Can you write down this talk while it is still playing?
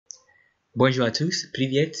Bonjour à tous,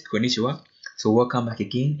 привет, konnichiwa. So welcome back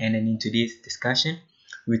again, and then in today's discussion,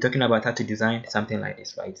 we're talking about how to design something like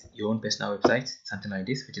this, right? Your own personal website, something like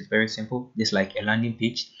this, which is very simple, just like a landing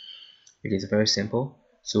page. It is very simple.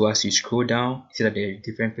 So as you scroll down, see that there are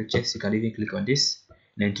different pictures. You can even click on this,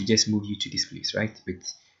 and then to just move you to this place, right? With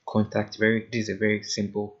contact, this is a very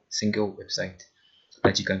simple single website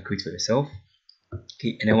that you can create for yourself.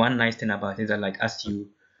 Okay, and then one nice thing about it is that like as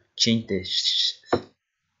you change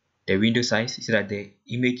the window size, you see that the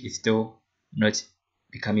image is still not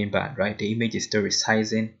becoming bad, right? The image is still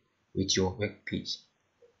resizing with your web page,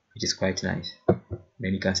 which is quite nice.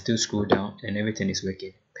 Then you can still scroll down and everything is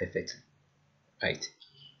working perfectly, right?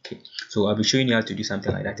 Okay, so I'll be showing you how to do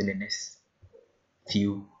something like that in the next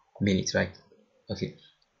few minutes, right? Okay,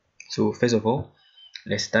 so first of all,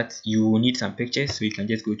 let's start. You will need some pictures, so you can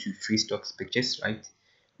just go to free stocks pictures, right?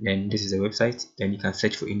 Then this is a website. Then you can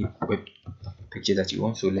search for any web picture that you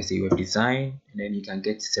want. So let's say web design, and then you can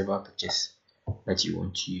get several pictures that you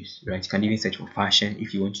want to use, right? You can even search for fashion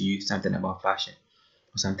if you want to use something about fashion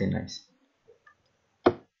or something nice.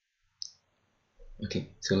 Okay,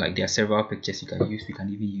 so like there are several pictures you can use. We can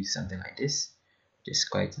even use something like this, which is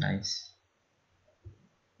quite nice.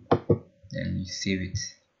 Then you save it,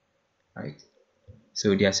 right?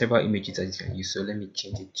 So there are several images that you can use. So let me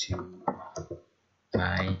change it to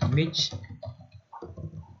my image.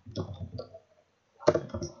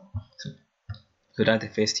 So that's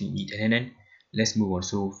the first thing you need, and then let's move on.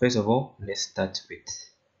 So first of all, let's start with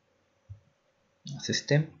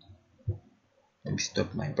system. Let me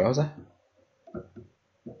stop my browser.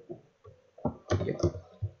 Yep.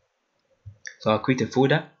 So I'll create a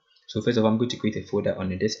folder. So first of all, I'm going to create a folder on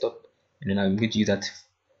the desktop, and then I'm going to use that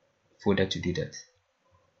folder to do that.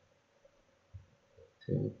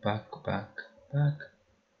 So back.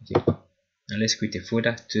 Okay, now let's create a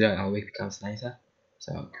folder so that our work becomes nicer.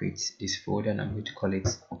 So I'll create this folder, and I'm going to call it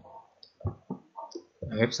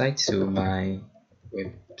my website. So my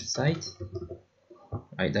website,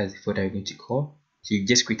 right? That's the folder you're going to call. So you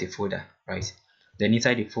just create a folder, right? Then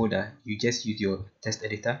inside the folder, you just use your text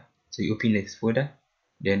editor. So you open this folder,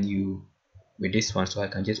 then you with this one, so I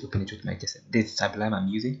can just open it with my text. This Sublime I'm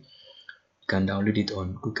using. You can download it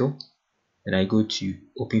on Google. Then I go to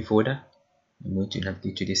open folder. I'm going to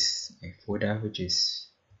navigate to this folder, which is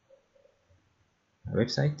my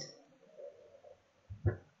website.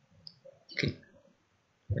 Okay,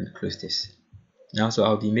 let me close this. Now, so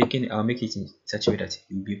I'll make it in such a way that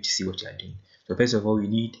you'll be able to see what you are doing. So first of all, we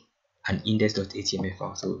need an index.html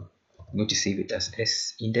file. So I'm going to save it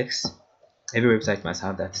as index. Every website must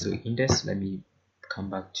have that. So index, let me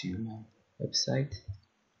come back to my website.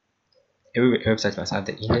 Every website must have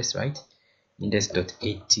the index, right?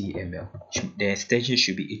 Index.html. The extension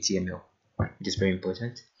should be html, which is very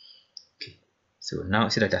important. Okay, so now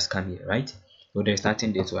see that has come here, right? So the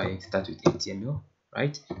starting date, so I start with html,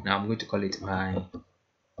 right? Now I'm going to call it my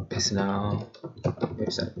personal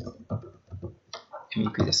website. Let me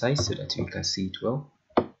increase the size so that you can see it well.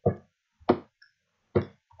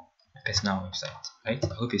 My personal website, right?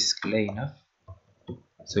 I hope it's clear enough.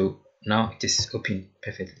 So now it is open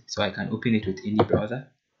perfectly, so I can open it with any browser,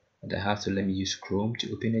 but I have to let me use Chrome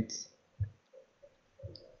to open it.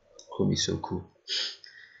 Chrome is so cool.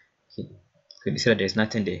 Okay. So you see that there's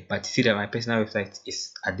nothing there, but see that my personal website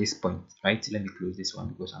is at this point, right? Let me close this one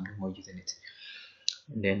because I'm no more using it.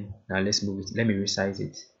 And then now let's move it. Let me resize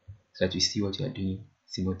it so that you see what you are doing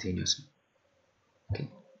simultaneously. Okay,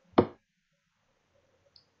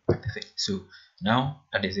 perfect. So now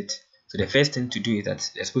that is it. So the first thing to do is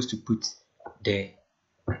that you're supposed to put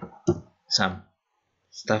some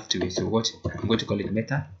stuff to it. So what I'm going to call it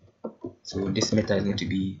meta. So this meta is going to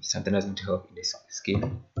be something that's going to help in this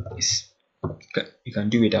scale. You can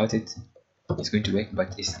do without it, it's going to work,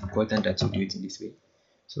 but it's important that you do it in this way.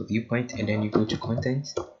 So viewpoint, and then you go to content.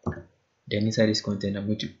 Then inside this content, I'm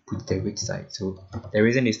going to put the which side. So the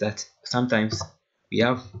reason is that sometimes we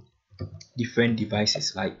have different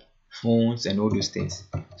devices like phones and all those things,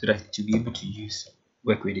 so that to be able to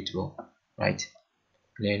work with it well, right?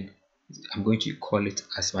 Then I'm going to call it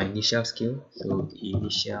as my initial scale. So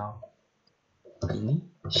initial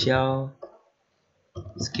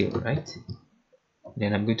scale, right?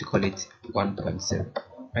 Then I'm going to call it 1.7,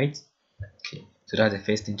 right? Okay, so that's the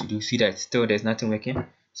first thing to do. See that still there's nothing working,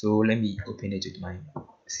 so let me open it with my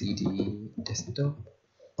CD desktop.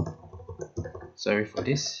 Sorry for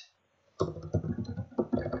this.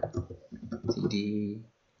 CD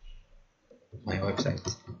my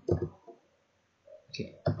website.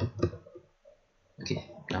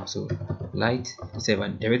 Okay, now so light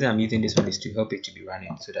 7. The reason I'm using this one is to help it to be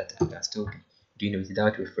running so that I can still be doing it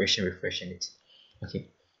without refreshing it.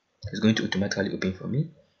 Okay, It's going to automatically open for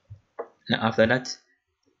me. Now after that,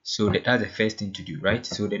 so that's the first thing to do, right?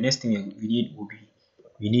 So the next thing we need will be,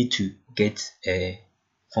 we need to get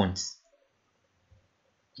fonts.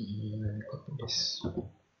 Let me copy this.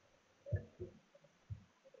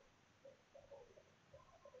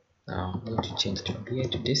 Now I'm going to change from here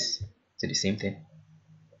to this, to the same thing.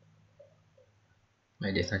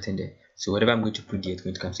 Right, there's nothing there. So whatever I'm going to put here is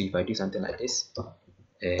going to come. So if I do something like this,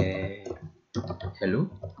 hello,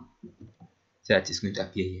 so that is going to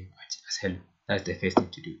appear here as hello. That's the first thing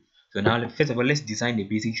to do. So now first of all, let's design the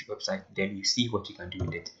basic website, then you see what you can do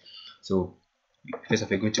with it. So first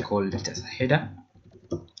of all, we're going to call it as a header.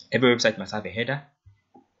 Every website must have a header,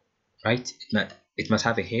 right? It must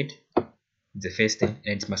have a head, the first thing,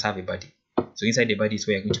 and it must have a body. So inside the body is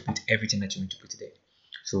where you're going to put everything that you want to put there.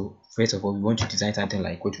 So first of all, we want to design something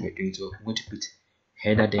like what we're doing. So I'm going to put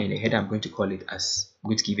header there. In the header, I'm going to call it as, I'm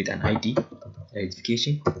going to give it an ID,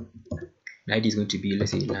 identification. The ID is going to be,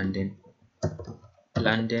 let's say, landing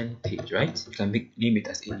page, right? You can name it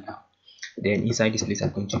as anyhow. Then inside this place,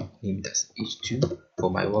 I'm going to name it as h2 for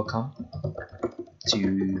my welcome to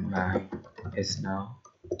my personal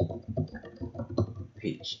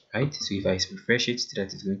page, right? So if I refresh it,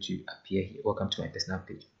 that is going to appear here. Welcome to my personal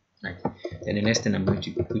page, right? Then the next thing I'm going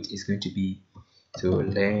to put is going to be to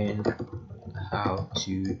learn how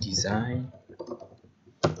to design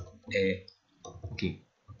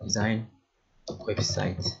design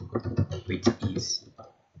website with ease.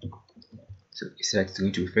 So it's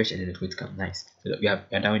going to refresh and then it's going to come nice. So we are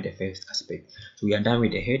done with the first aspect. So we are done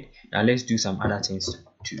with the head. Now let's do some other things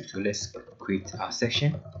too. So let's create our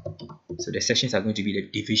section. So the sections are going to be the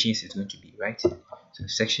divisions. It's going to be, right. So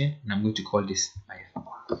section, and I'm going to call this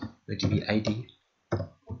going to be ID. I'm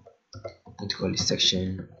going to call this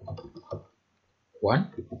section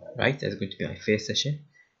 1, right. That's going to be my first section.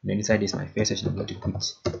 And then inside this my first section, I'm going to put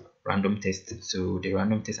random text. So the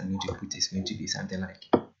random text I'm going to put is going to be something like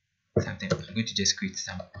I'm going to just create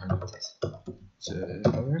some random text. So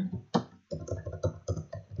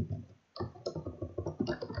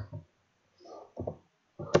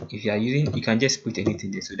if you are using, you can just put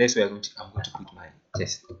anything there. So that's where I'm going to put my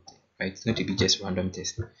test, right. It's going to be just random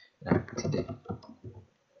test, and I'll put it there.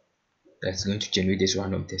 That's going to generate this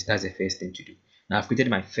random test. That's the first thing to do. Now I've created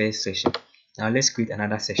my first session. Now let's create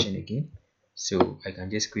another session again. So I can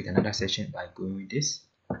just create another session by going with this.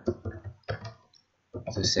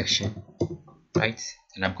 So section, right,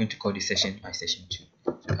 and I'm going to call this session my session 2.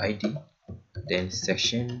 So ID, then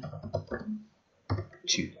section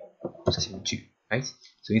 2, right.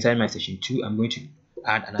 So inside my session 2, I'm going to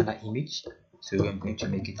add another image. So I'm going to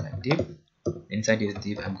make it like div. Inside this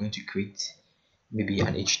div, I'm going to create maybe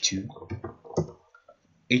an h2.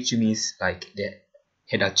 H2 means like the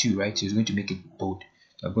header 2, right? So it's going to make it bold.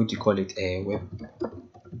 So I'm going to call it a web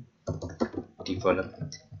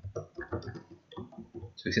development.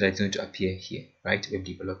 So you see that it's going to appear here, right? Web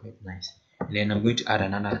development, nice. And then I'm going to add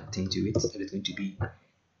another thing to it. That is going to be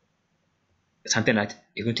something that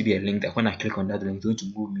is going to be a link that when I click on that link, it's going to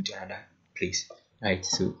move me to another place, right?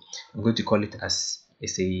 So I'm going to call it as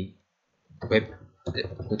a web. I'm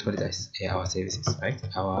going to call it as our services, right?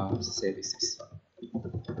 Our services.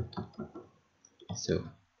 So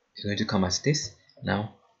it's going to come as this.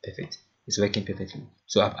 Now perfect, it's working perfectly.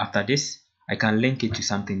 So after this, I can link it to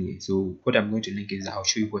something here. So what I'm going to link is, I'll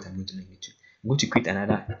show you what I'm going to link it to. I'm going to create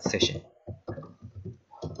another session,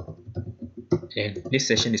 and this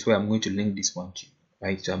session is where I'm going to link this one to,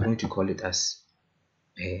 right? So I'm going to call it as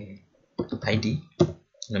ID,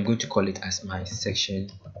 and I'm going to call it as my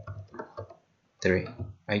section 3,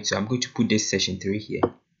 right? So I'm going to put this section 3 here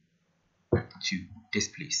to this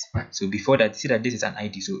place. So before that, see that this is an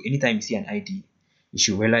ID. So anytime you see an ID, you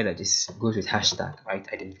should realize that this goes with hashtag, right?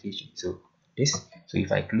 Identification. So this. So if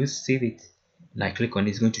I close, save it, and I click on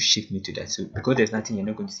it, it's going to shift me to that. So because there's nothing, you're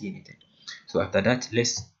not going to see anything. So after that,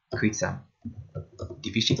 let's create some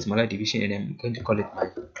division, smaller division, and I'm going to call it my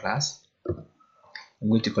class. I'm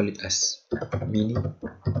going to call it as mini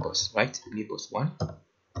boss, right? Mini boss 1.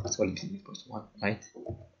 Let's call it mini boss 1, right?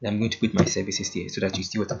 Then I'm going to put my services here so that you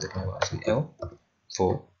see what I'm talking about. So L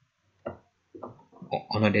for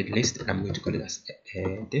unordered list, and I'm going to call it as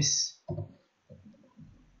this.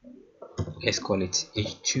 Let's call it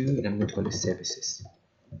h2, and I'm going to call it services.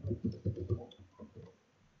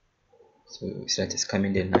 So that is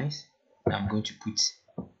coming there nice. Now I'm going to put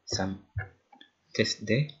some text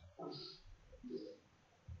there.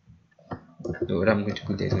 So what I'm going to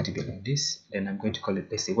put there is going to be like this. Then I'm going to call it,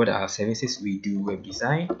 let's say, what are our services? We do web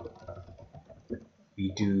design,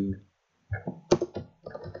 we do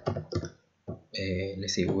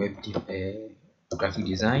let's say web graphic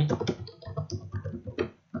design,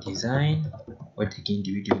 design. What again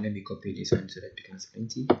do we do? Let me copy this one so that it becomes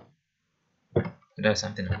plenty. So that's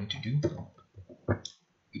something I'm going to do.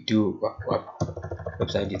 We do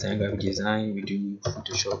website design, graphic design, we do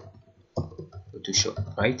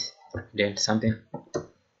Photoshop, right? Then something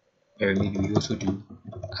maybe we also do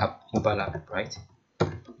mobile app, right?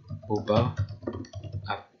 Mobile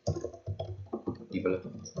app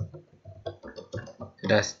development. So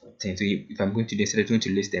that's thing. So if I'm going to this, it's going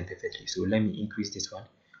to list them perfectly. So let me increase this one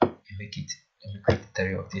and make it. Let me create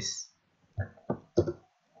 3 of this.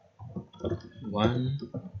 1.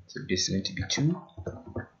 So this is going to be 2.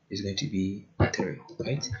 This is going to be 3,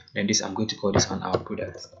 right? Then this I'm going to call this one our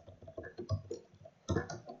product.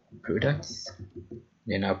 Products.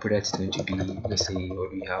 Then our product is going to be, let's say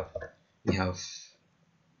what we have. We have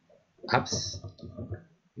apps.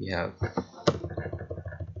 We have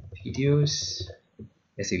videos.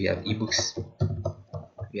 Let's say we have ebooks.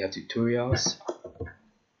 We have tutorials.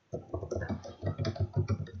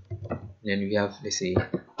 Then we have, let's say,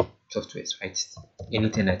 softwares, right?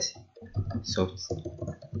 Anything that software.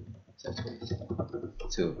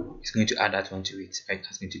 So it's going to add that one to it, right?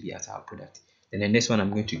 That's going to be as our product. Then the next one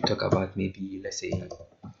I'm going to talk about, maybe let's say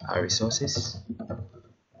our resources.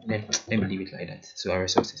 Then let me leave it like that. So our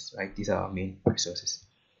resources, right? These are our main resources.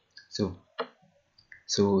 So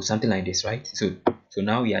something like this, right? So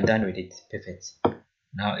now we are done with it. Perfect.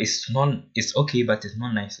 Now it's okay, but it's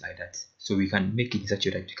not nice like that. So we can make it such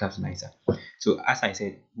that it becomes nicer. So as I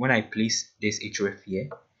said, when I place this href here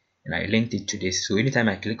and I linked it to this, so anytime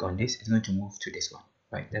I click on this, it's going to move to this one,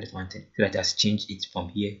 right? That is one thing. So that has changed it from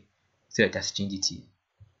here. So that has changed it here.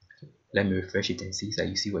 So let me refresh it and see so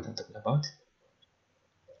you see what I'm talking about.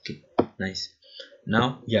 Okay, nice.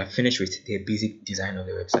 Now we are finished with the basic design of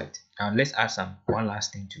the website. Now let's add one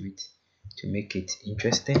last thing to it to make it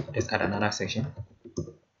interesting. Let's add another section.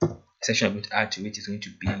 The section I'm going to add to it is going to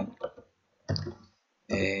be I'm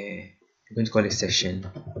going to call it section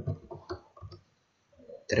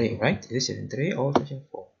 3, right? Is it section 3 or section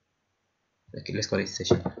 4? Okay, let's call it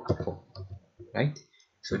section 4, right?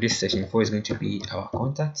 So this section 4 is going to be our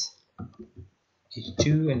contact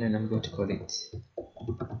H2, and then I'm going to call it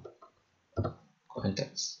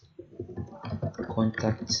contact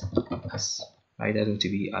us, right? That's going to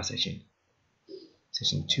be our section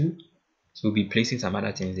 2. So we'll be placing some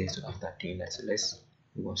other things there. So after doing that, so let's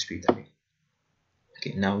move on straight away.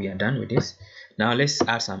 Okay, now we are done with this. Now let's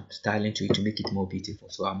add some styling to it to make it more beautiful.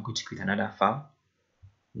 So I'm going to create another file,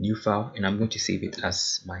 new file, and I'm going to save it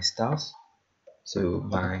as my styles. So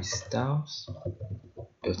my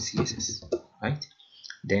styles.css, right?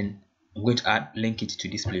 Then I'm going to link it to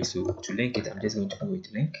this place. So to link it, I'm just going to go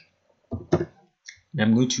with link, and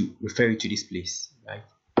I'm going to refer it to this place, right?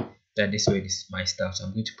 That this way is my style. So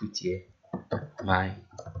I'm going to put here my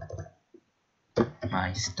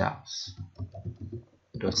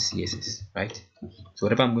styles.css, right? So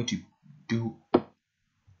whatever I'm going to do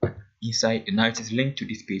inside, now it is linked to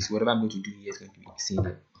this page. So whatever I'm going to do here is going to be seen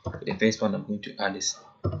here. So the first one I'm going to add is,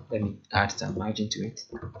 let me add some margin to it,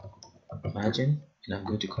 margin, and I'm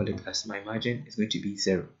going to call it as my margin is going to be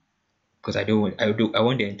 0, because I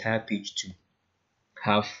want the entire page to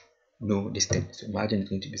have no distance. So margin is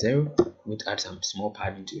going to be 0. I'm going to add some small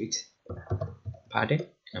padding to it, padding,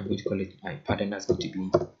 and I'm going to call it my padding. That's going to be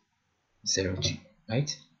 0.2,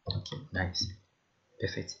 right? Okay, nice,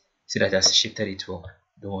 perfect. See that has shifted it well.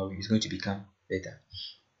 Don't worry, it's going to become better.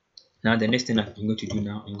 Now the next thing I'm going to do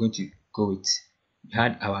now, I'm going to go with, we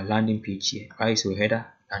had our landing page here, right? So header,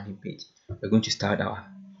 landing page. We're going to start our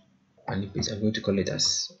landing page. I'm going to call it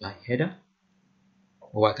as my header,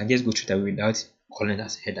 or I can just go through that without calling it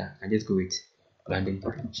as header. I can just go with landing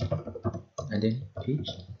page,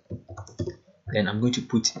 Then I'm going to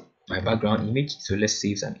put my background image. So let's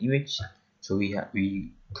save some image. So we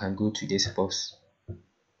can go to this box,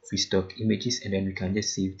 free stock images, and then we can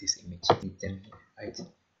just save this image, right?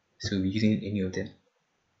 So we're using any of them.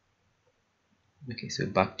 Okay, so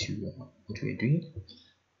back to what we're doing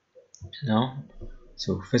now.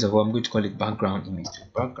 So first of all, I'm going to call it background image. So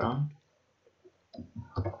background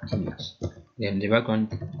image. Then the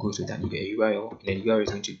background goes with an URL, and then the URL is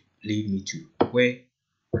going to lead me to where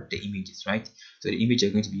the image is, right? So the image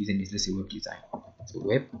you're going to be using is, let's say, web design. So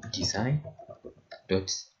web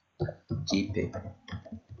design.jpg. The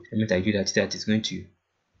moment I do that, it's going to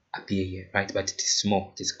appear here, right? But it is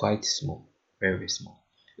small. It is quite small, very, very small.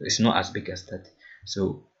 It's not as big as that.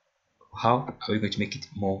 So how are we going to make it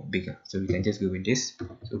more bigger? So we can just go with this.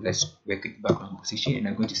 So let's work with background position, and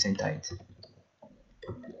I'm going to center it.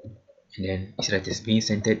 And then you see that it's being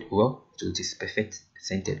centered well, so it is perfect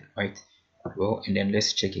centered, right? Well, and then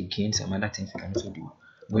let's check again some other things we can also do.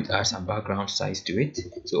 going to add some background size to it.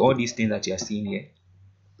 So all these things that you are seeing here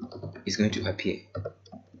is going to appear.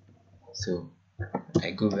 So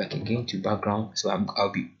I go back again to background. So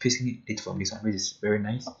I'll be pasting it from this one, which is very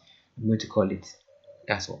nice. I'm going to call it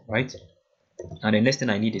that's all, right? Now the next thing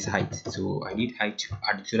I need is height. So I need height to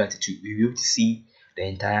add so that it will be able to see the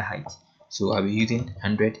entire height. So I'll be using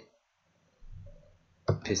 100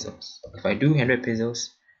 pixels. If I do 100 pixels,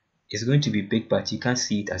 it's going to be big, but you can't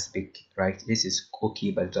see it as big, right? This is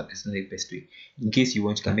okay, but it's not the best way. In case you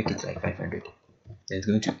want, you can make it like 500. Then it's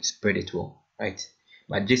going to spread it well, right?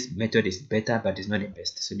 But this method is better, but it's not the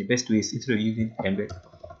best. So the best way is, instead of using 100,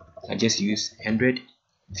 I just use 100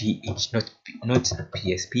 VH, not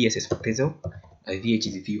PS. PS is for pixel, VH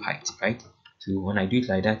is view height, right? So when I do it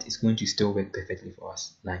like that, it's going to still work perfectly for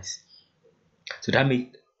us. Nice. So that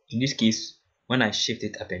makes, in this case, when I shift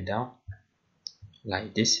it up and down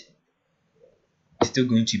like this, it's still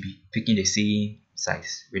going to be picking the same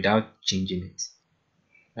size without changing it,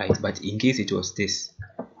 right? But in case it was this,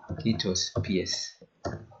 it was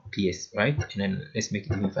PS, right? And then let's make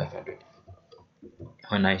it even 500.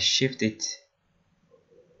 When I shift it,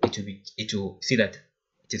 it will see that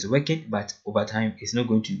it is working, but over time it's not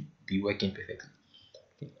going to be working perfectly.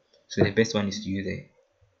 Okay. So the best one is to use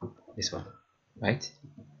this one, right?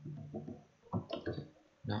 Okay.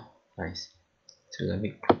 Now nice. So let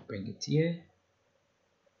me bring it here.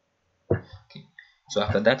 Okay. So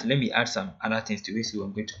after that, let me add some other things to it. So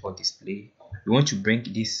I'm going to call display. We want to bring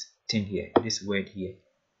this thing here, this word here,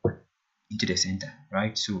 into the center,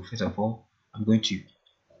 right? So first of all, I'm going to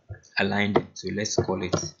align them. So let's call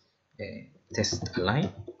it test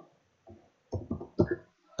align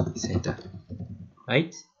center,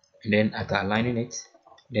 right? And then after aligning it,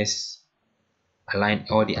 let's align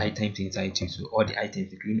all the items inside too. So all the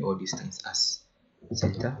items, including all these things, as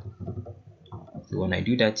center. So when I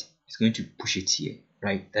do that, it's going to push it here,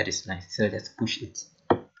 right? That is nice. So let's push it.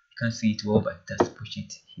 You can't see it well, but let's push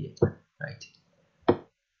it here, right?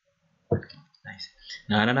 Okay, nice.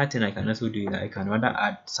 Now another thing I can also do is I can rather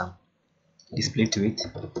add some display to it,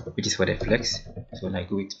 which is for the flex. So when I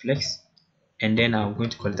go with flex, and then I'm going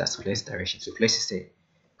to call it as flex direction. So flex is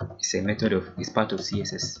a method of, it's part of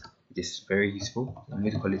CSS. It is very useful. I'm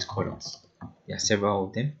going to call it columns. There are several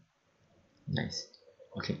of them. Nice.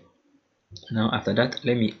 Okay. Now after that,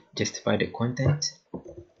 let me justify the content.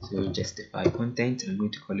 So justify content, I'm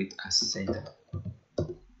going to call it as center.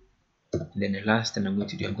 And then the last thing I'm going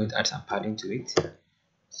to do, I'm going to add some padding to it.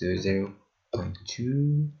 So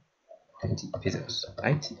 0.220 pixels,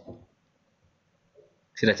 right?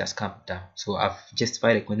 So that has come down. So I've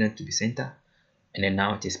justified the content to be center, and then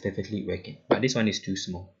now it is perfectly working. But this one is too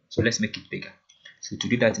small, so let's make it bigger. So to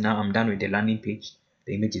do that, now I'm done with the landing page.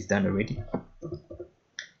 The image is done already.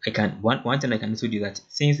 I can one thing I can also do that,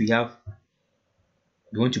 since we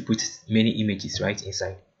want to put many images right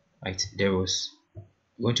inside, right? We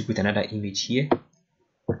want to put another image here,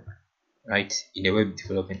 right? In the web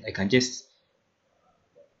development, I can just,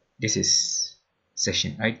 this is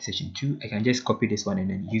section, right? Section 2. I can just copy this one and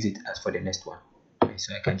then use it as for the next one. Right?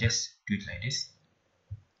 So I can just do it like this.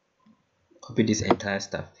 Copy this entire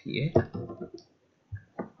stuff here,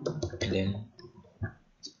 and then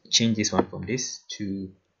change this one from this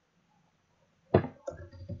to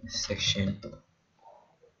section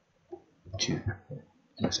 2.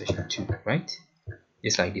 No, section 2, right?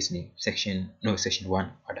 Just like this name, section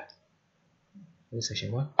 1 rather.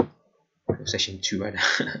 Section 1? No, section 2 rather.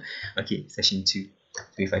 Okay, section 2.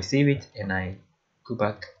 So if I save it and I go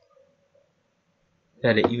back,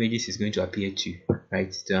 that the images is going to appear too,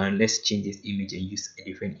 right? So let's change this image and use a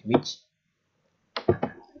different image.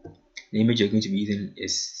 The image you're going to be using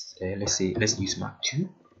is let's use Mark 2.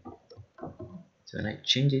 So when I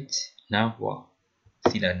change it now, wow,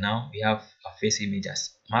 see that now we have our first image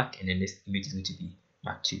as Mark, and then this image is going to be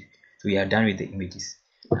Mark 2. So we are done with the images.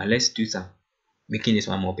 Now let's do some making this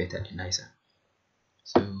one more better and nicer.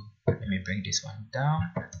 So let me bring this one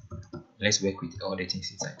down. Let's work with all the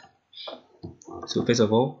things inside. So first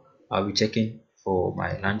of all, I'll be checking for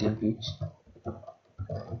my landing page.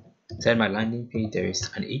 Inside my landing page, there is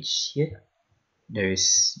an H here. There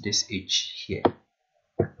is this H here,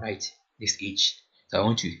 right? This H. So I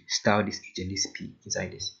want to style this H and this P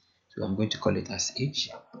inside this. So I'm going to call it as H.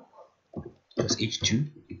 Plus H2.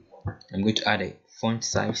 I'm going to add a font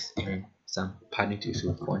size and some padding to it.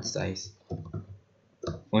 So font size,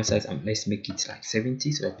 let's make it like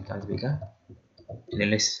 70 so that it becomes bigger. And then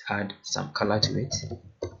let's add some color to it.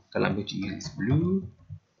 Color I'm going to use is blue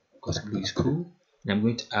because blue is cool. And I'm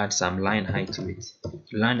going to add some line height to it.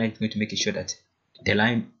 The line height is going to make sure that the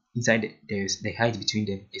line inside the height between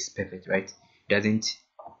them is perfect, right? It doesn't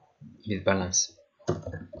misbalance.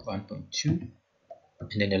 1.2.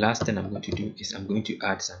 And then the last thing I'm going to do is I'm going to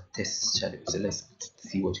add some text shadow. So let's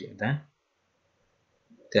see what we have done.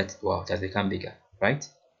 Wow, that's become bigger, right?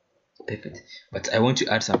 Perfect. But I want to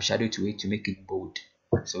add some shadow to it to make it bold.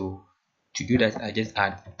 So to do that, I just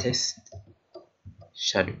add text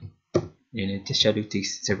shadow. And the text shadow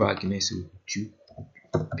takes several arguments, so 2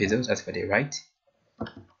 pixels as for the right,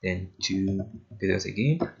 then 2 pixels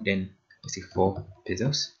again, then let's say 4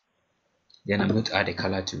 pixels. Then I'm going to add a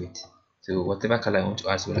color to it. So whatever color I want to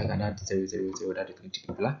add, so I can add 000, that is going to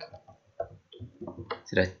be black.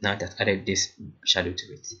 So that now that's added this shadow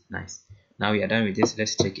to it. Nice. Now we are done with this.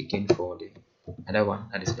 Let's check again for the other one,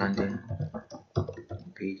 that is landing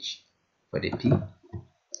page for the P.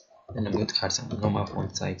 Then I'm going to add some normal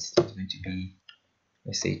font size. It's going to be,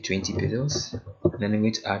 let's say, 20 pixels. Then I'm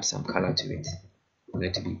going to add some color to it. It's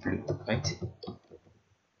going to be blue, right?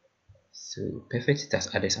 So perfect.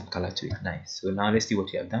 That's added some color to it. Nice. So now let's see what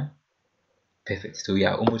we have done. Perfect. So we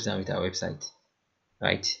are almost done with our website,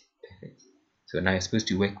 right? Perfect. So now you're supposed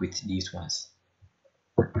to work with these ones.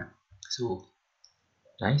 So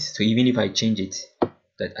nice. So even if I change it,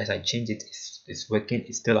 that as I change it, it's working,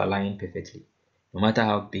 it's still aligning perfectly, no matter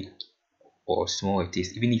how big or small it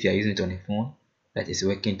is. Even if you are using it on a phone, that is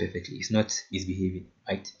working perfectly, it's not misbehaving,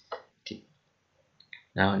 right? Okay,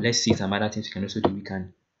 now let's see some other things we can also do.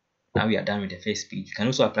 Now we are done with the first page. You can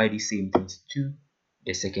also apply these same things to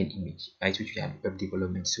the second image, right, which we have web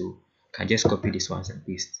development. So you can just copy this ones and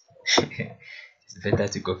paste. It's better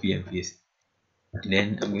to copy and paste. And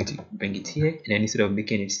then I'm going to bring it here, and then instead of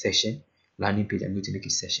making it session landing page, I'm going to make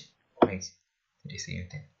it session, right? The same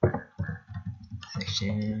thing,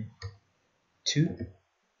 section 2,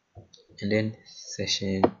 and then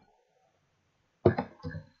session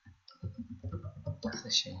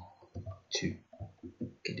 2.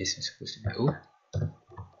 Okay, this is supposed to be O.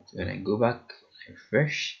 So when I go back, I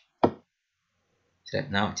refresh, so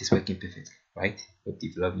that now it is working perfectly, right? Web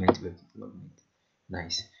development.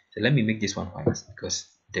 Nice. So let me make this one white because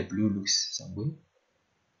the blue looks some way.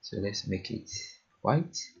 So let's make it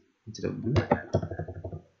white instead of blue.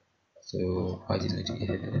 So white is going to be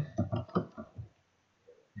here.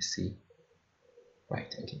 Let's see.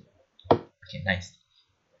 Right, okay, nice.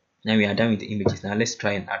 Now we are done with the images. Now let's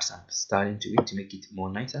try and add some styling to it to make it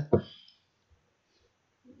more nicer.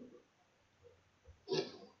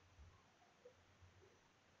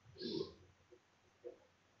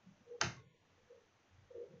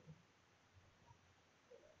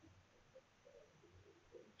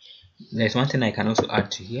 There's one thing I can also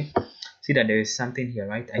add to here. See that there is something here,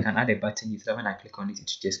 right? I can add a button. If when I click on it,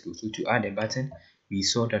 it just goes. So to add a button, we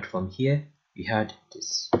saw that from here we had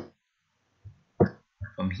this.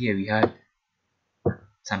 From here we had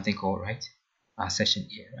something called, right, our session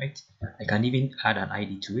here, right? I can even add an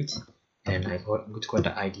ID to it, and I'm going to call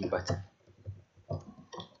the ID button.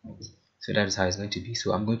 So that is how it's going to be.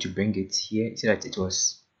 So I'm going to bring it here. See that it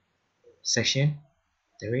was session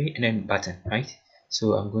 3 and then button, right?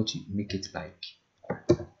 So I'm going to make it like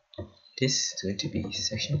this. It's going to be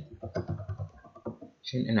session,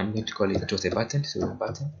 and I'm going to call it was a button. So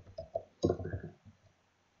button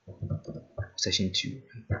session 2,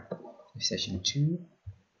 session 2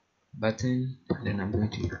 button, and then I'm going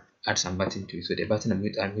to add some button to it. So the button I'm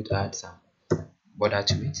going to add some border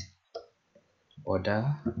to it,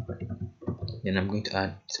 border. Then I'm going to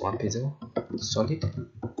add 1 pixel solid,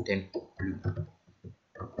 then blue.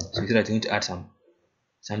 So I'm going to add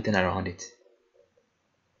something around it.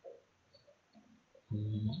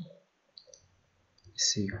 Let's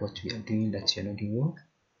see what we are doing that you're not doing well.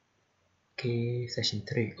 Okay, session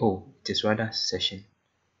 3. Oh, it is rather session.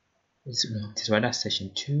 It is rather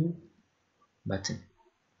session 2 button,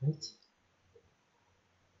 right?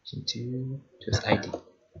 Session 2 just ID,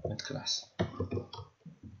 not class.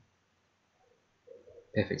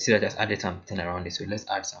 Perfect. See that I just added something around it. So let's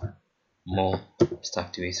add some more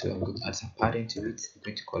stuff to it. So I'm going to add some padding to it. I'm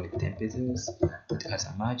going to call it 10 pixels. I'm going to add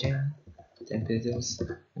some margin, 10 pixels.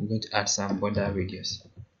 I'm going to add some border radius.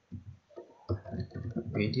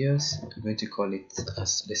 I'm going to call it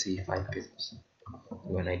as, let's say, 5 pixels.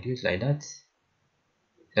 When I do it like that,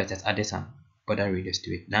 I just added some border radius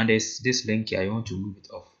to it. Now there's this link here. I want to move it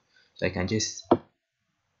off, so I can just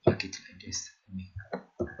make it like this.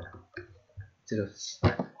 Instead of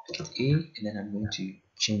make it A, and then I'm going to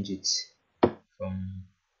change it from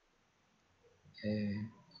okay.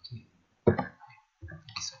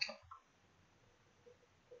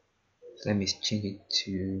 So let me change it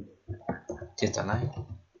to just align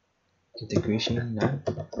integration now,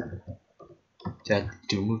 so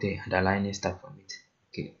to remove the underlining stuff from it.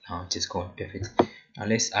 Okay, now it is gone. Perfect. Now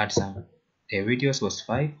let's add some. The radius was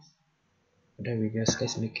 5. border radius,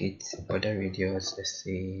 let's make it border radius, let's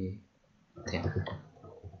say 10.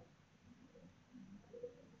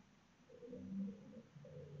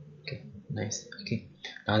 Okay, nice. Okay,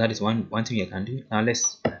 now that is one thing you can do. Now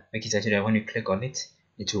let's make it such that when you click on it,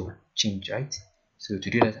 it will change, right? So to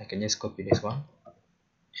do that, I can just copy this one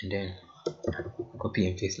and then copy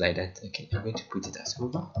and paste like that. Okay, I'm going to put it as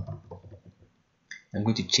over. I'm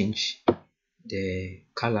going to change the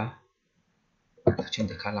color,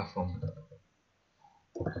 from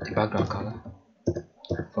the background color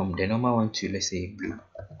from the normal one to, let's say, blue.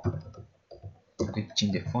 I'm going to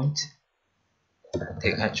change the font,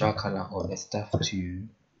 the actual color of the stuff, to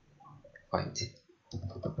white.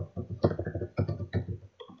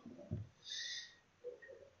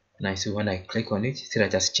 Nice. So when I click on it, see that I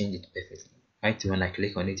just changed it perfectly, right? So when I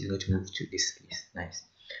click on it, it's going to move to this place. Nice.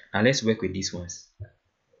 Now let's work with these ones.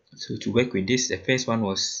 So to work with this, the first one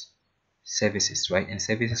was services, right? And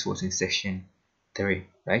services was in section 3,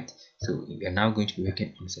 right? So we are now going to be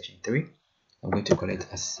working on section 3. I'm going to call it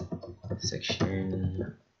as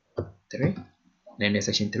section 3. Then the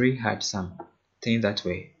section 3 had some things that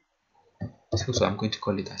were so I'm going to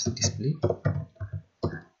call it as display,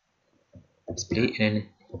 and then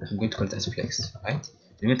I'm going to call it as flex, right?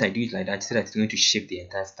 The moment I do it like that, so that it's going to shape the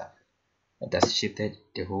entire stuff. That has shifted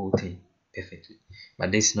the whole thing perfectly.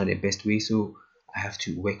 But this is not the best way, so I have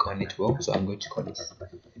to work on it well. So I'm going to call it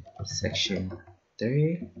section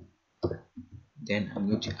 3. Then I'm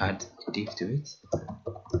going to add a div to it,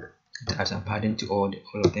 to add some padding to all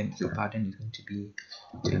of them. So padding is going to be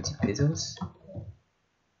 20 pixels.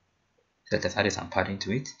 So that has added some padding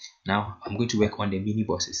to it. Now I'm going to work on the mini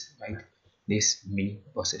bosses, right? These mini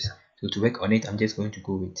bosses. So to work on it, I'm just going to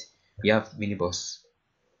go with, we have mini boss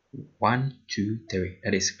 1, 2, 3.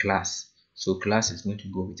 That is class. So class is going to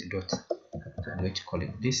go with a dot. So I'm going to call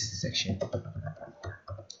it this section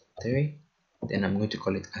 3. Then I'm going to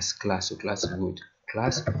call it as class. So class is good.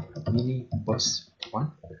 Class mini boss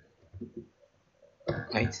 1.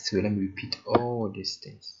 Right. So let me repeat all these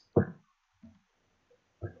things.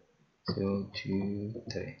 So 2,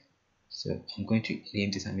 3. So I'm going to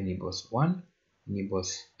name this a mini boss 1, mini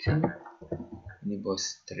boss 2, mini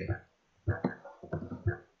boss 3.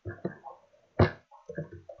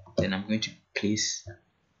 Then I'm going to place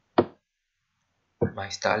my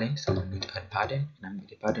styling. So I'm going to add padding, and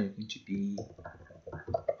the padding is going to be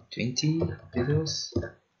 20 pixels.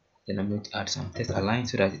 Then I'm going to add some text align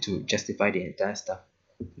so that it will justify the entire stuff.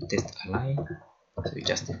 So text align, so we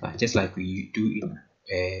justify just like we do in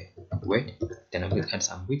Word. Then I'm going to add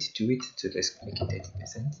some width to it, so let's make it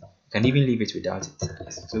 30%. You can even leave it without it,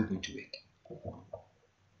 it's still going to work.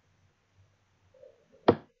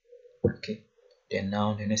 Okay, then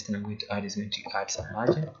now the next thing I'm going to add is going to add some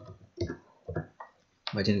margin.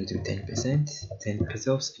 Margin will be 10%, 10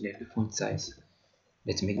 pixels, and then the font size.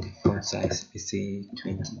 Let's make the font size, let's say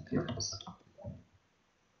 20 pixels.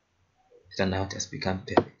 So now it has become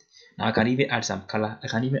perfect. Now I can even add some color. I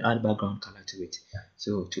can even add background color to it.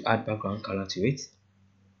 So to add background color to it,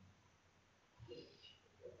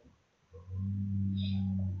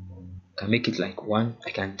 I can make it like 1. I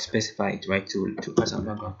can specify it, right? To add some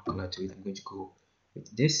background color to it, I'm going to go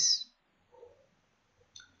with this,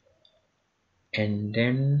 and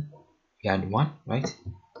then we add 1, right?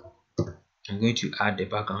 I'm going to add the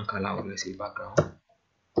background color, or let's say background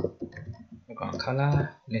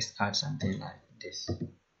color. Let's add something like this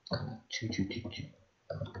color 222,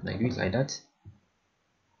 like do it like that.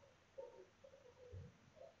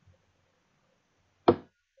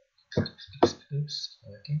 Oops.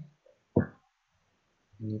 Okay.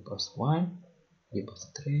 Mini boss 1, mini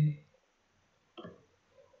boss 3.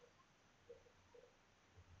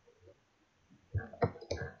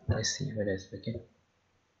 Let's see whether it's working.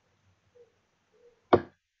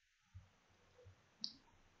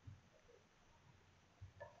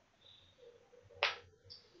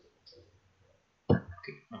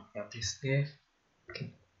 Okay, now we have this there.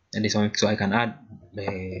 Okay, and this one, so I can add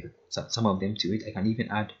some of them to it. I can even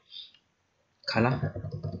add color,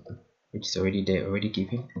 which is already there, already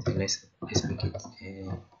given. So let's make it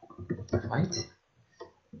white.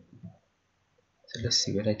 So let's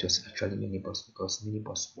see whether it was actually mini boss, because mini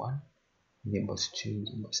boss 1, mini boss 2,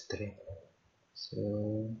 mini boss 3.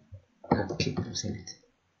 So okay, I've seen it.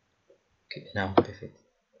 Okay, now perfect.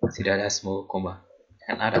 See that that's small comma.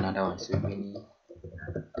 I can add another one. So mini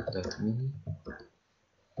dot mini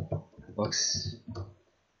box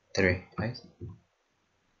 3, right?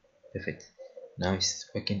 Perfect. Now it's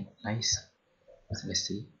working nice. So let's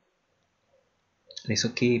see. It's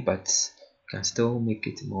okay, but you can still make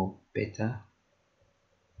it more better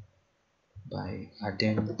by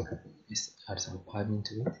adding, let's add some padding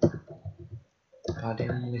to it.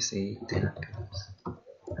 padding, let's say 10 pillars.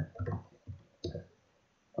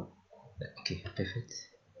 Okay, perfect.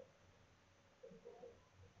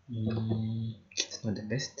 It's not the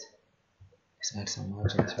best. Let's add some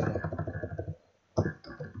margins rather.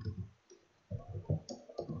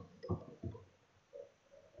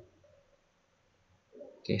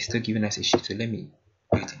 Okay, it's still giving us a shape, so let me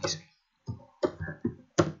do it in this way.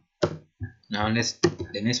 Now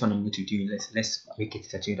the next one I'm going to do, let's make it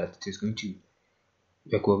such that it is going to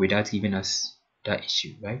work well without giving us that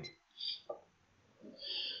issue, right?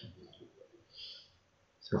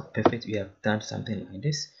 So perfect, we have done something like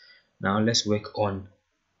this. Now let's work on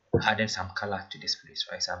adding some color to this place,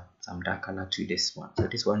 right? Some dark color to this one. So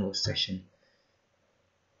this one was section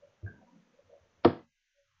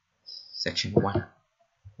 1.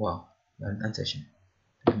 Wow, and section.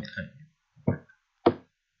 Let me add,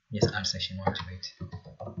 just add section 1 to it.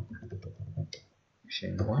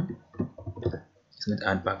 Section 1. It's going to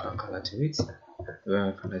add background color to it. The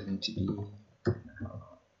background color is going to be,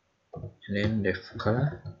 and then the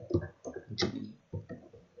color going to be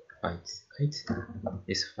white.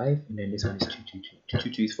 It's 5, and then this one is 222.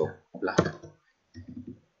 222 is for black.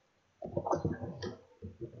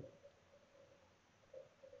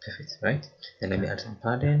 Perfect, right? Then let me add some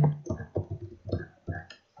padding.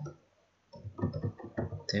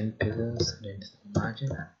 10 pillars, then some margin.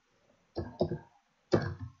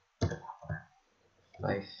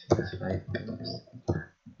 5 pillars.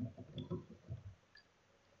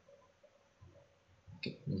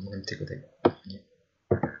 Okay, let me take a look. Yeah.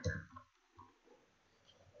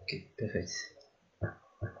 Okay, perfect.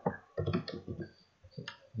 Okay,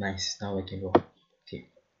 nice. Now we can go. Okay,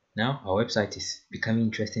 now our website is becoming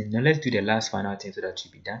interesting. Now let's do the last final thing so that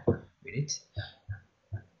should be done with it.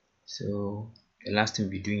 So the last thing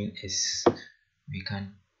we'll be doing is we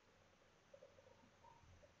can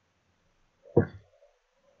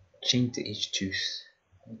change the H2s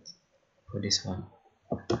for this one.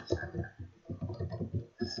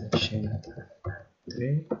 Section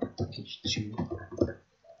 3 H2.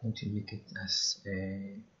 I'm going to make it as a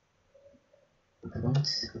font.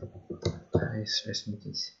 Let's make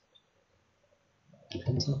it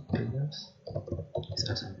 20 pillars. Let's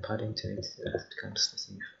add some padding to it so that it becomes, let's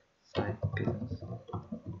say, 5 pillars.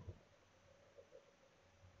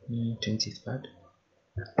 20 is bad.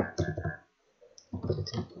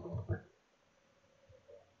 30.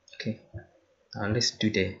 Okay, now let's do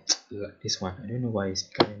this one. I don't know why it's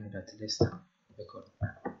becoming like that. Let's record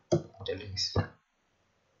the links.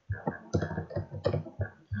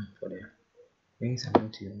 For the links, I'm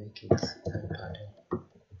going to make it padding.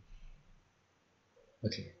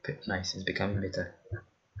 Okay, nice. It's becoming better.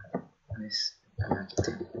 Nice.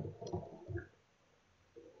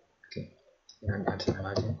 Okay, then add some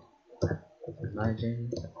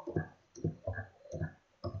margin.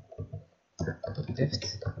 Left.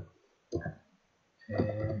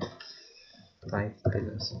 5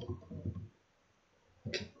 pillars.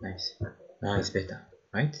 Okay, nice. Now it's better,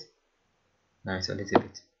 right? Now it's a little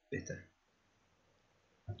bit better.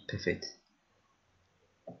 Perfect.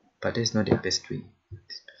 But that's not the best way.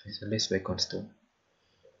 So let's work on stone.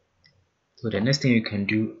 So the next thing you can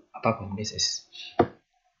do apart from this is,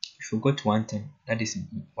 you forgot one thing. That is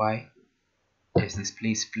why there's this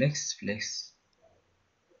place flex.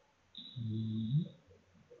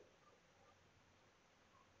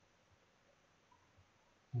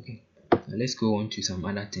 Okay, now let's go on to some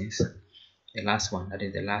other things. The last one, that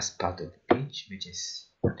is the last part of the page, which is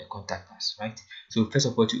the contact us, right? So first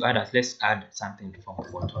of all, to add us, let's add something from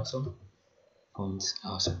font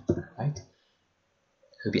awesome, right?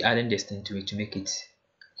 We'll be adding this thing to it to make it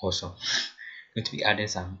awesome. Going to be adding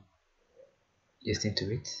some this thing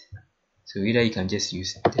to it. So either you can just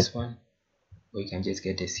use this one, or you can just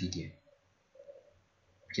get the CDN,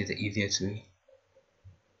 which is the easiest way.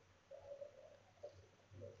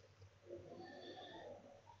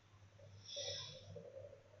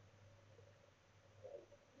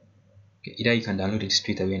 Okay, either you can download it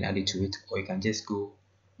straight away and add it to it, or you can just go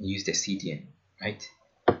and use the CDN, right?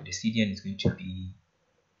 The CDN is going to be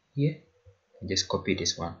here, and just copy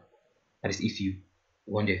this one. That is if you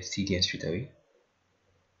want the CDN straight away,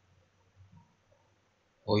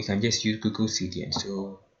 or you can just use Google CDN.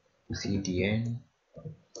 So CDN,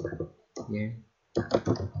 yeah,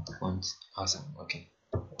 font, awesome. Okay,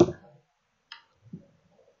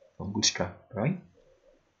 from Bootstrap, right?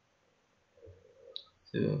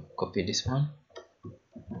 So copy this one,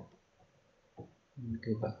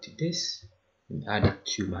 go back to this and add it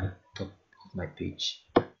to my top of my page.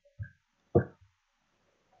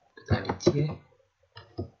 Add it here.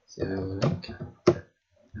 So link, I'm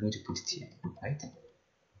going to put it here, right?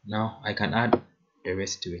 Now I can add the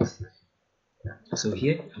rest to it. So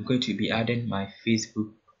here I'm going to be adding my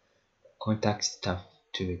Facebook contact stuff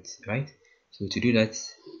to it, right? So to do that,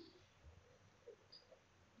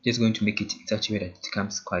 just going to make it in such a way that it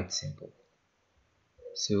becomes quite simple.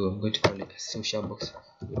 So I'm going to call it a social box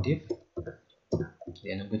div.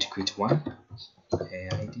 Then I'm going to create one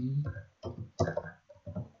ID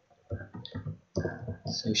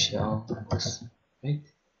social box, right?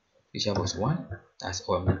 Social box 1. That's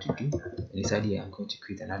all I'm going to do. And inside here I'm going to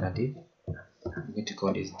create another div. I'm going to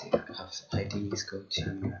call this div ID is going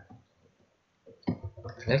to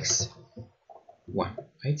flex 1,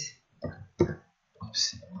 right?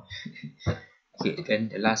 Oops. Okay, then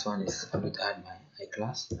the last one is I'm going to add my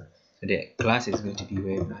class. So the class is going to be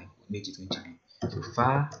where my image is going to be. So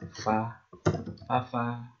far,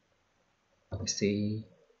 let's say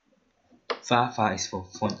far is for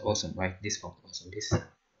font awesome, right? This font awesome, this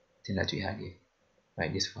thing that we had here,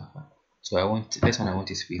 right? This far. So I want this one. I want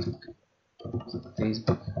is Facebook. So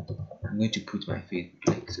Facebook. I'm going to put my Facebook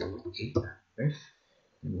like so. Ref.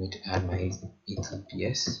 I'm going to add my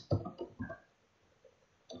HTTPS.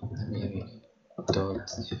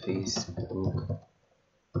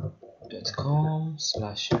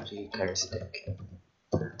 facebook.com/jcarisTech.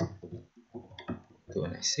 So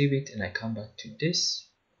when I save it and I come back to this,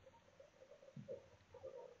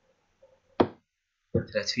 so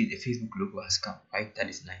that's the Facebook logo has come, right? That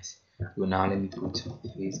is nice. So now let me put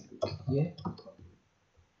Facebook here.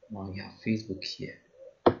 Now we have Facebook here.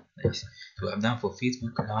 Nice. So I'm done for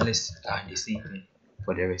Facebook. Now let's add the same thing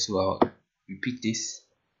for the rest. So I'll repeat this.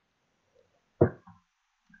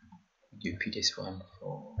 Repeat this one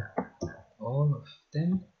for all of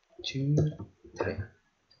them. 2, 3.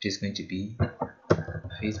 It is going to be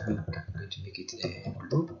Facebook. I'm going to make it a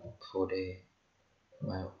group for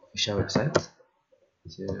my official website.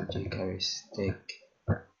 So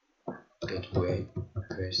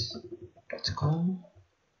jcarisTech.wordpress.com.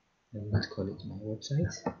 I'm going to call it my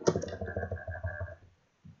website,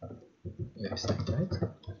 right?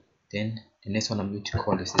 Then the next one I'm going to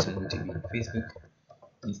call this one going to be Facebook,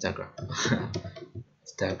 Instagram,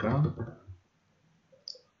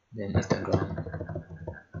 then Instagram,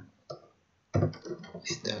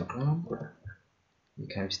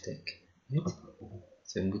 jcarisTech, right?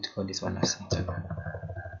 So I'm going to call this one as Instagram.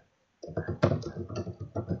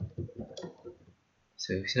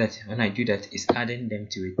 So see that when I do that, it's adding them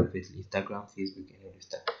to it perfectly. Instagram, Facebook, and all this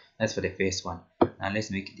stuff. That's for the first one. Now let's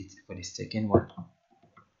make it for the second one,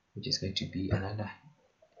 which is going to be another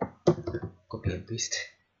copy and paste.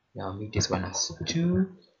 Now I'll make this one as 2.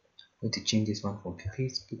 I'm going to change this one from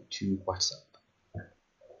Facebook to WhatsApp.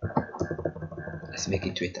 Let's make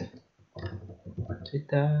it Twitter.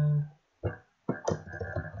 Twitter,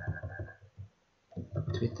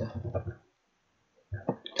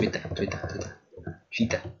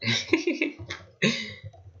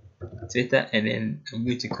 and then I'm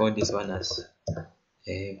going to call this one as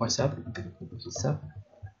WhatsApp, and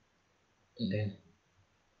then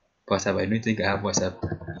WhatsApp. I don't think I have WhatsApp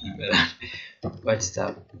email.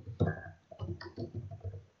 WhatsApp.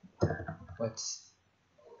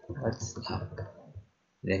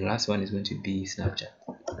 The last one is going to be Snapchat,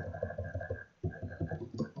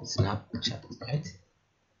 right?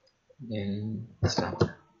 Then Snap.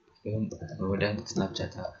 I don't know whether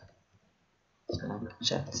Snapchat have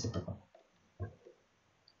Snapchat.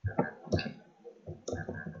 Okay.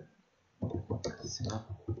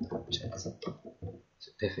 Snapchat. So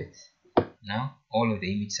perfect. Now all of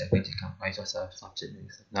the images are going to come right outside of Snapchat.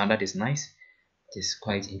 Now that is nice. It is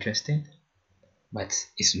quite interesting, but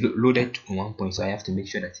it's loaded to one point, so I have to make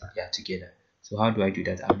sure that they are together. So how do I do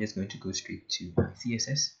that? I'm just going to go straight to my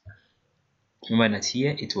CSS. Remember that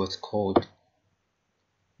here it was called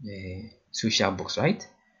social box, right?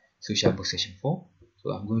 Social box section 4.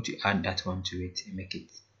 So I'm going to add that one to it and make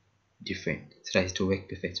it different so that it will work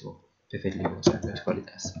perfectly well. So I'm going to call it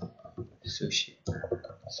as social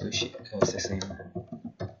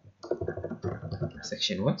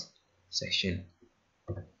section what? Section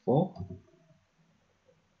 4.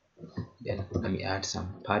 Then let me add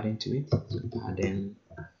some padding to it. So padding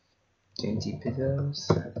 20 pixels.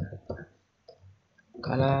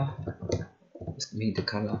 Color. Let's make the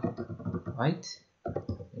color white.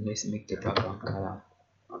 And let's make the background color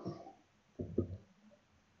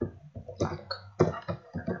black.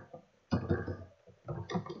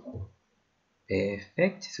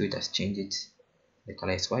 Perfect. So it has changed it. The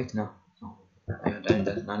color is white now. I have done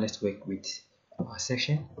that. Now let's work with our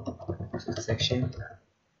section. So section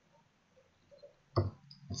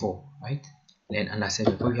 4, right? Then under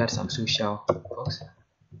section 4 we had some social box.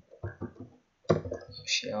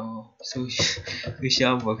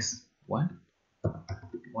 Social box 1.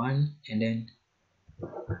 1, and then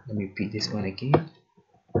let me repeat this one again,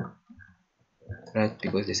 right?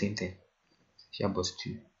 Because the same thing. Sharebox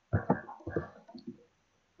 2.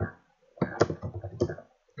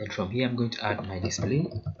 Then from here I'm going to add my display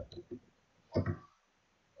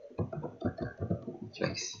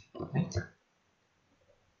flex, right?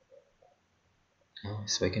 Now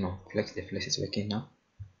it's working on flex. The flex is working now,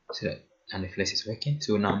 so that, and the flex is working.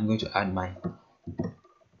 So now I'm going to add my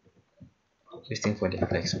listing for the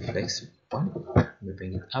flex. So flex 1. Let me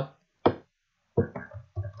bring it up.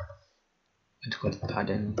 Let's call it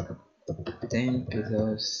pattern 10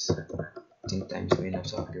 pixels, 10 times going up,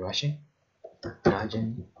 so I'll be rushing.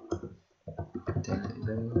 Margin 10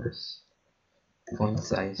 pixels. Font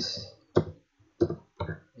size,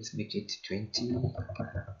 let's make it 20.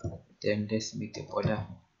 Then let's make the border,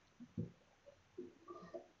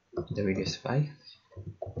 the radius 5.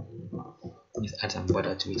 Just add some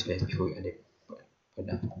border to it first before we add the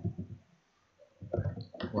border.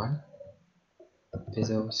 1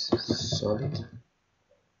 pixels, solid,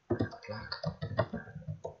 black.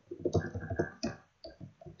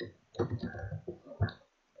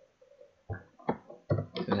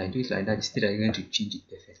 When I do it like that, instead I'm going to change it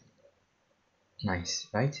perfectly. Nice,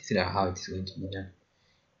 right? See that how it is going to be done.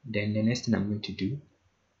 Then the next thing I'm going to do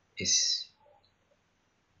is,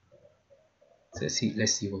 so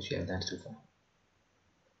let's see what we have done so far.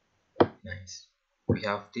 Nice. We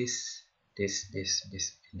have this, and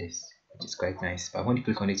this, which is quite nice. But when you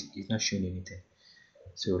click on it, it's not showing anything.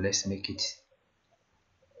 So let's make it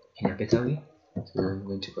in a better way. So I'm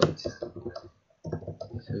going to call it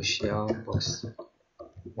social box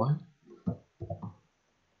 1.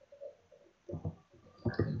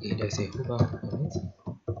 Okay, there's a hover on it.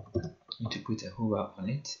 I'm going to put a hover on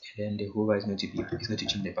it, and then the hover is going to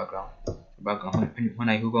change the background. When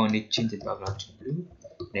I hover on it, change the background to blue,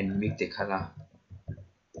 then make the color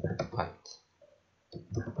white.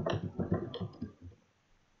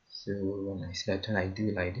 So when I see that, when I do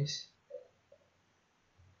it like this,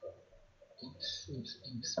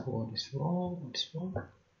 what is wrong?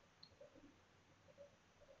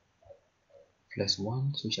 Plus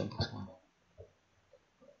 1, social box 1.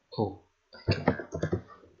 Oh, okay.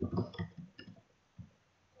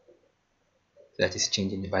 So that is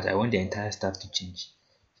changing, but I want the entire stuff to change.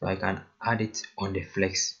 So I can add it on the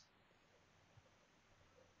flex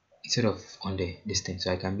instead of on the distance.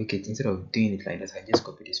 So I can make it, instead of doing it like that, I just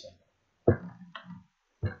copy this one,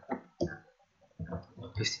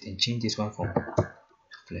 paste it, and change this one from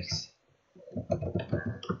flex.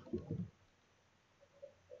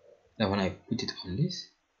 Now when I put it on this,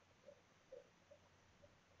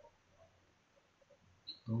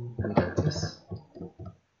 without this,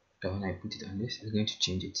 now when I put it on this, I'm going to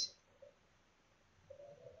change it.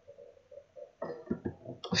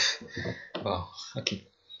 Wow, okay,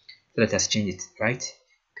 so that has changed it, right?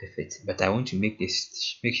 Perfect. But I want to make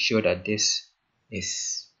sure that this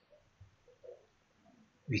is,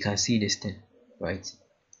 we can see this thing, right?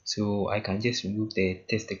 So I can just remove the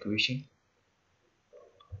text decoration.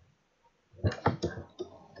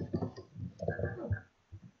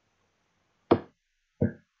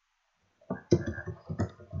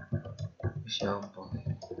 Shall boy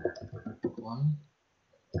 1.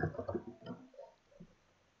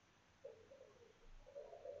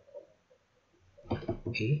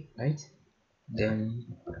 Okay, right? Then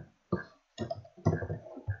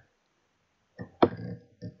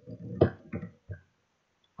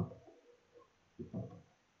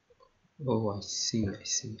oh, I see. I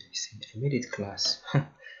made it class.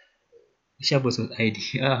 Sharebox was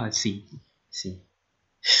ID. Ah, see.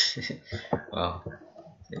 Wow.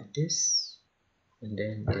 Like this, and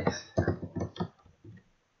then this.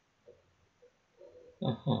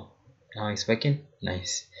 Now it's working.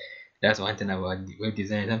 Nice. That's one thing about the web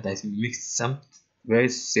design. Sometimes you make some very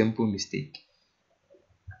simple mistake,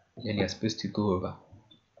 then you're supposed to go over.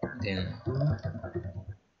 Then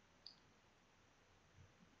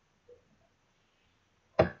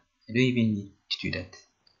I don't even need to do that.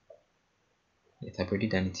 Yes, I've already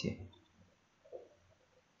done it here.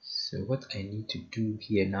 So what I need to do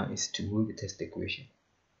here now is to move the text decoration.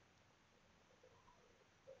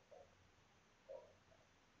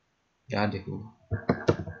 Add the whole.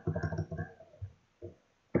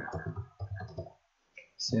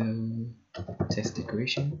 So text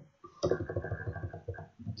decoration.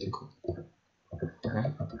 Deco.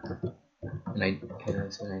 Right?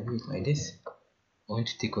 So when I do it like this, I want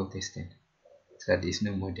to take off this thing so that there's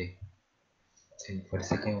no more there. And for the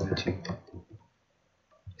second one too,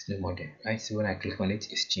 there's no more there. Right? So when I click on it,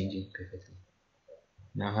 it's changing perfectly.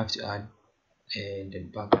 Now I have to add the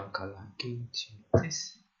background color again to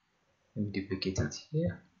this. Let me duplicate it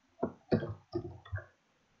here.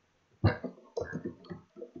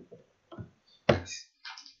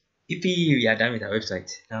 If we are done with our website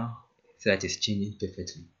now, so that is changing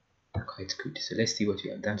perfectly, quite good. So let's see what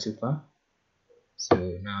we have done so far. So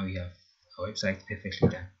now we have our website perfectly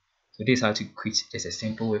done. So this is how to create just a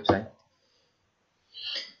simple website.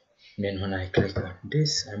 And then when I click on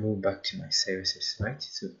this, I move back to my services, right?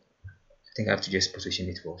 So I think I have to just position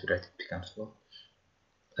it well so that it becomes well.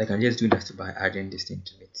 I can just do that by adding this thing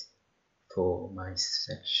to it for my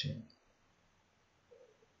section.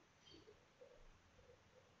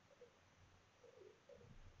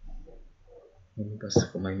 Menu bus,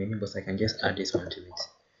 for my menu bus, I can just add this one to it.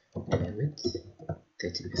 And with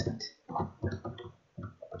 30%.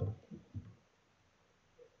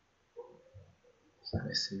 So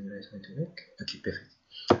let's see whether it's going to work. Okay,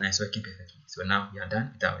 perfect. Now it's working perfectly. So now we are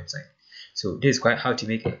done with our website. So this is quite how to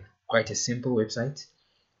make quite a simple website,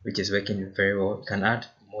 which is working very well. You can add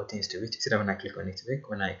more things to it. See that when I click on it,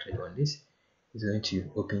 when I click on this, it's going to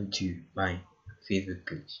open to my Facebook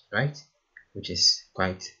page, right? Which is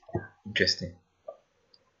quite interesting.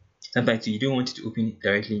 Sometimes you don't want it to open it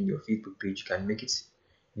directly in your Facebook page. You can make it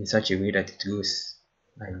in such a way that it goes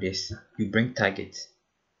like this. You bring target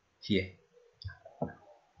here.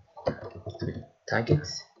 So target,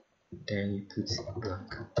 then you put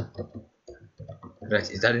blank. That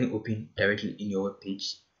it doesn't open directly in your web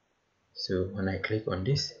page. So when I click on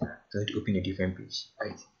this, it's going to open a different page,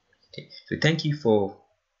 right? Okay. So thank you for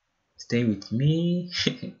staying with me.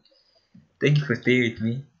 Thank you for staying with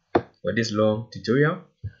me for this long tutorial.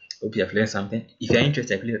 Hope you have learned something. If you are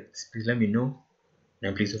interested, please let me know,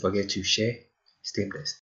 and please don't forget to share. Stay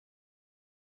blessed.